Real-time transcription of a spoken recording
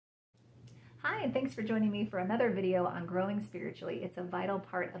Hi, and thanks for joining me for another video on growing spiritually. It's a vital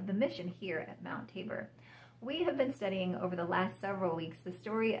part of the mission here at Mount Tabor. We have been studying over the last several weeks the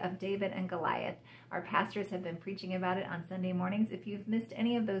story of David and Goliath. Our pastors have been preaching about it on Sunday mornings. If you've missed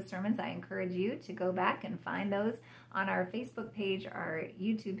any of those sermons, I encourage you to go back and find those on our Facebook page, our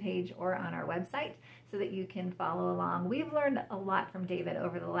YouTube page, or on our website so that you can follow along. We've learned a lot from David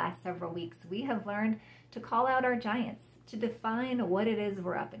over the last several weeks. We have learned to call out our giants, to define what it is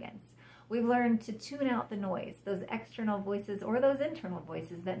we're up against. We've learned to tune out the noise, those external voices or those internal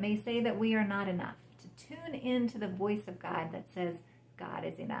voices that may say that we are not enough, to tune into the voice of God that says God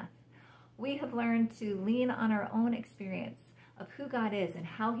is enough. We have learned to lean on our own experience of who God is and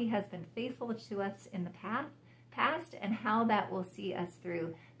how he has been faithful to us in the past and how that will see us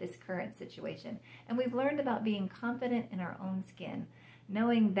through this current situation. And we've learned about being confident in our own skin,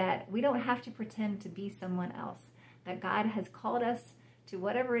 knowing that we don't have to pretend to be someone else, that God has called us to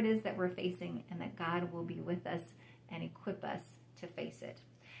whatever it is that we're facing, and that God will be with us and equip us to face it.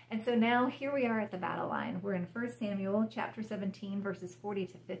 And so now here we are at the battle line. We're in 1 Samuel chapter 17, verses 40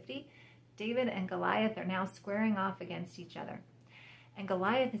 to 50. David and Goliath are now squaring off against each other. And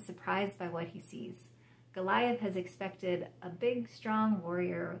Goliath is surprised by what he sees. Goliath has expected a big, strong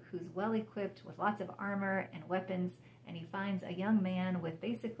warrior who's well equipped with lots of armor and weapons, and he finds a young man with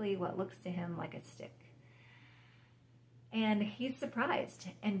basically what looks to him like a stick. And he's surprised.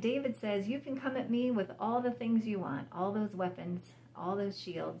 And David says, you can come at me with all the things you want, all those weapons, all those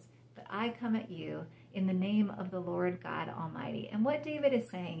shields, but I come at you in the name of the Lord God Almighty. And what David is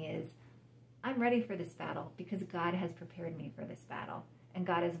saying is, I'm ready for this battle because God has prepared me for this battle, and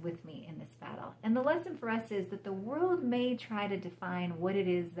God is with me in this battle. And the lesson for us is that the world may try to define what it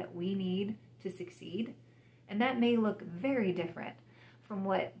is that we need to succeed, and that may look very different from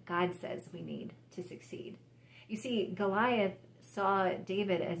what God says we need to succeed. You see, Goliath saw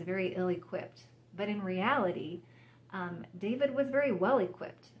David as very ill-equipped, but in reality, David was very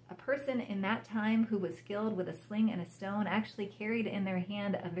well-equipped. A person in that time who was skilled with a sling and a stone actually carried in their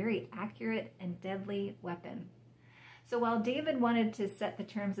hand a very accurate and deadly weapon. So while David wanted to set the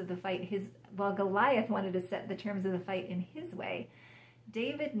terms of the fight, while Goliath wanted to set the terms of the fight in his way,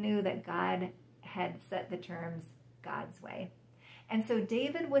 David knew that God had set the terms God's way. And so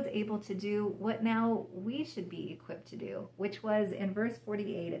David was able to do what now we should be equipped to do, which was in verse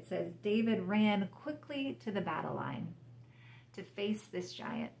 48, it says, David ran quickly to the battle line to face this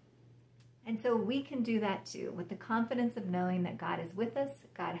giant. And so we can do that too, with the confidence of knowing that God is with us,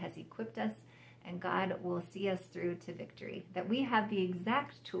 God has equipped us, and God will see us through to victory, that we have the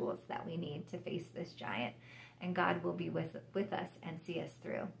exact tools that we need to face this giant, and God will be with us and see us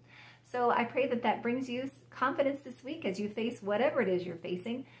through. So I pray that that brings you confidence this week as you face whatever it is you're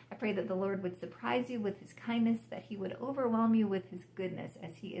facing. I pray that the Lord would surprise you with his kindness, that he would overwhelm you with his goodness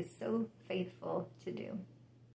as he is so faithful to do.